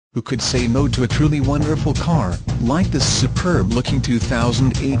Who could say no to a truly wonderful car, like this superb-looking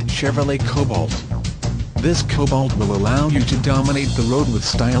 2008 Chevrolet Cobalt? This Cobalt will allow you to dominate the road with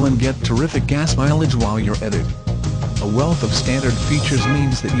style and get terrific gas mileage while you're at it. A wealth of standard features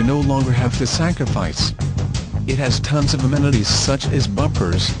means that you no longer have to sacrifice. It has tons of amenities such as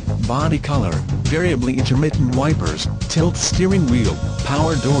bumpers, body color, variably intermittent wipers, tilt steering wheel,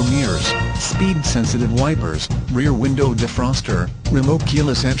 power door mirrors, speed-sensitive wipers, rear window defroster, remote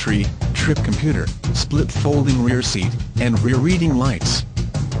keyless entry, trip computer, split folding rear seat, and rear reading lights.